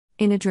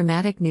In a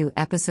dramatic new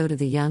episode of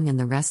The Young and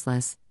the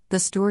Restless, the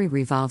story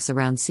revolves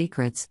around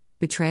secrets,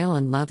 betrayal,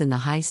 and love in the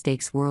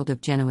high-stakes world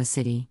of Genoa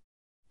City.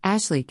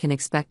 Ashley can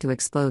expect to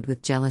explode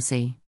with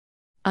jealousy.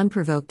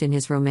 Unprovoked in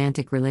his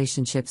romantic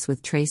relationships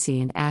with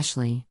Traci and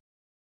Ashley.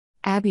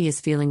 Abby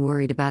is feeling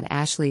worried about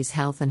Ashley's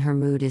health and her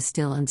mood is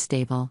still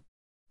unstable.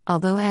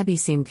 Although Abby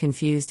seemed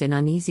confused and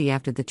uneasy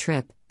after the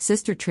trip,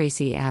 sister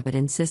Traci Abbott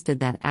insisted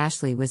that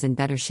Ashley was in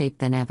better shape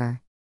than ever.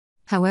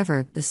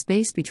 However, the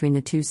space between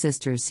the two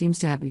sisters seems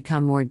to have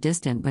become more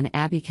distant when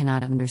Abby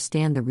cannot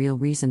understand the real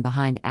reason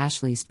behind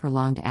Ashley's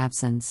prolonged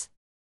absence.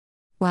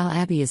 While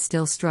Abby is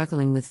still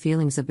struggling with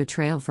feelings of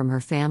betrayal from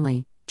her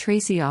family,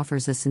 Traci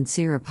offers a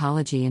sincere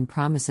apology and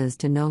promises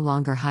to no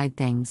longer hide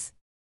things.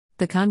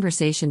 The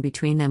conversation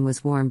between them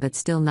was warm but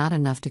still not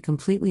enough to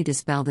completely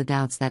dispel the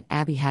doubts that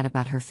Abby had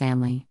about her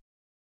family.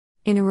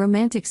 In a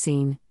romantic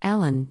scene,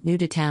 Alan, new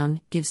to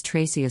town, gives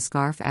Traci a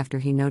scarf after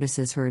he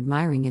notices her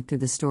admiring it through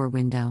the store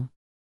window.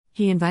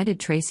 He invited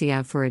Traci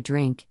out for a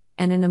drink,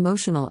 and an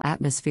emotional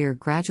atmosphere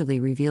gradually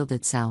revealed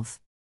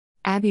itself.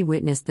 Abby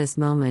witnessed this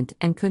moment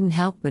and couldn't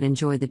help but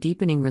enjoy the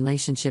deepening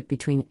relationship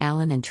between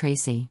Alan and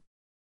Traci.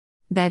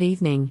 That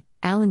evening,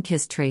 Alan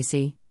kissed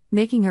Traci,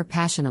 making her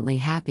passionately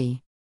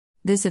happy.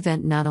 This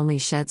event not only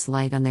sheds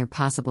light on their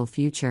possible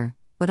future,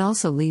 but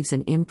also leaves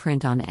an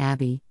imprint on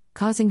Abby,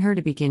 causing her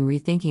to begin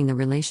rethinking the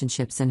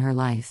relationships in her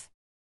life.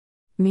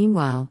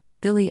 Meanwhile,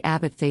 Billy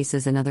Abbott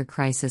faces another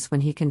crisis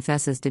when he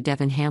confesses to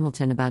Devin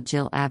Hamilton about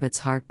Jill Abbott's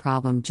heart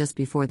problem just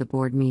before the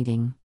board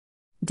meeting.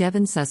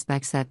 Devin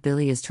suspects that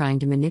Billy is trying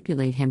to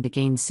manipulate him to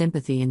gain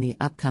sympathy in the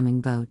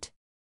upcoming vote.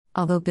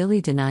 Although Billy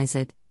denies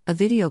it, a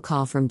video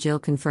call from Jill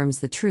confirms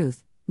the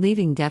truth,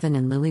 leaving Devin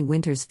and Lily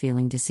Winters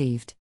feeling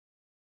deceived.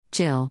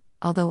 Jill,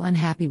 although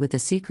unhappy with the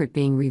secret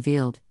being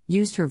revealed,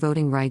 used her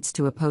voting rights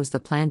to oppose the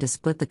plan to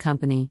split the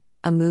company,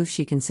 a move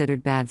she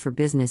considered bad for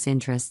business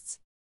interests.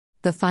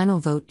 The final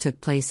vote took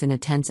place in a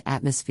tense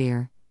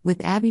atmosphere,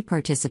 with Abby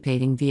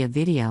participating via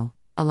video,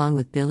 along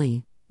with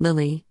Billy,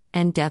 Lily,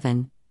 and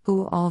Devin,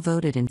 who all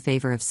voted in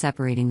favor of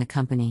separating the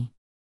company.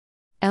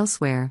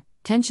 Elsewhere,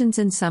 tensions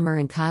in Summer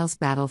and Kyle's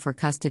battle for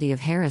custody of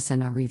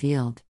Harrison are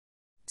revealed.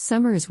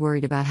 Summer is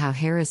worried about how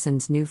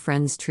Harrison's new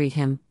friends treat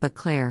him, but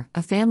Claire,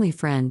 a family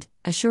friend,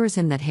 assures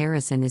him that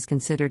Harrison is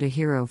considered a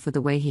hero for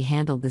the way he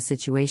handled the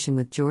situation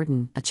with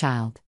Jordan, a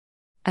child.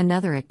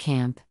 Another at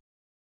camp.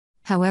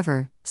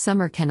 However,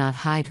 Summer cannot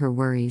hide her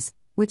worries,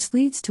 which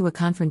leads to a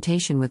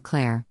confrontation with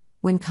Claire,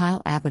 when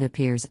Kyle Abbott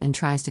appears and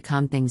tries to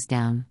calm things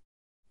down.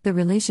 The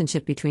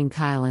relationship between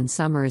Kyle and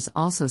Summer is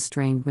also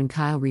strained when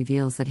Kyle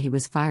reveals that he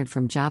was fired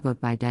from job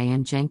by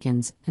Diane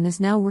Jenkins and is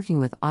now working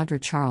with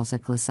Audra Charles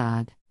at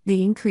Glissade.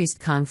 The increased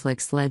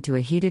conflicts led to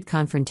a heated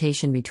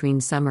confrontation between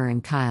Summer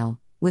and Kyle,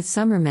 with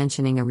Summer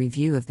mentioning a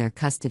review of their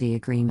custody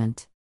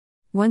agreement.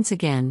 Once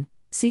again,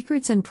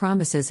 secrets and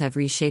promises have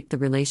reshaped the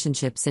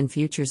relationships and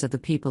futures of the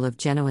people of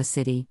Genoa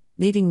City,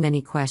 leaving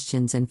many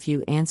questions and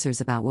few answers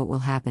about what will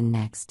happen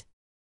next.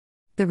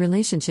 The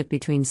relationship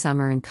between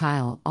Summer and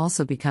Kyle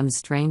also becomes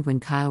strained when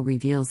Kyle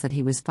reveals that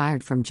he was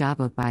fired from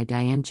job by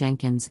Diane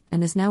Jenkins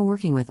and is now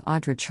working with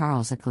Audra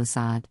Charles at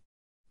Glissade.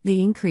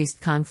 The increased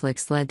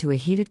conflicts led to a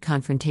heated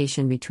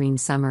confrontation between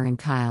Summer and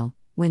Kyle,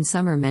 when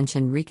Summer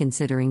mentioned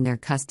reconsidering their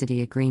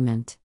custody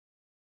agreement.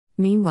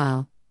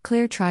 Meanwhile,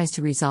 Claire tries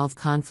to resolve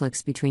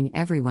conflicts between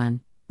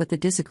everyone, but the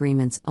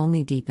disagreements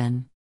only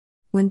deepen.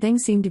 When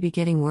things seem to be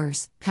getting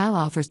worse, Kyle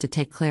offers to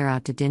take Claire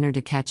out to dinner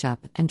to catch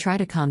up and try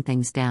to calm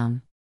things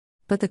down.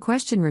 But the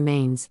question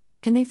remains,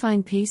 can they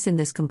find peace in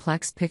this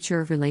complex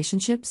picture of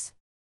relationships?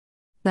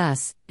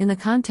 Thus, in the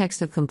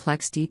context of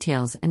complex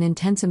details and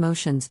intense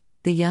emotions,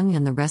 The Young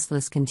and the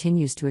Restless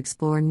continues to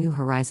explore new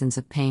horizons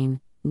of pain,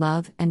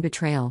 love, and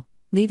betrayal,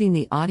 leaving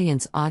the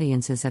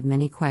audiences have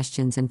many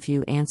questions and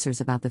few answers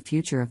about the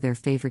future of their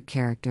favorite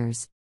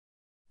characters.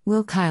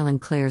 Will Kyle and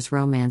Claire's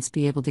romance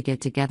be able to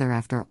get together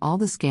after all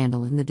the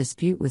scandal and the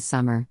dispute with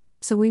Summer?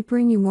 So we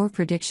bring you more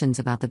predictions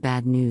about the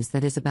bad news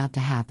that is about to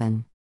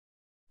happen.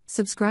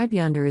 Subscribe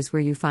yonder is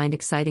where you find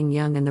exciting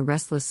Young and the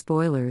Restless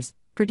spoilers,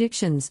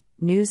 predictions,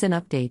 news and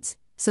updates,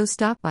 so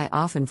stop by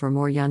often for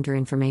more yonder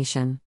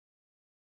information.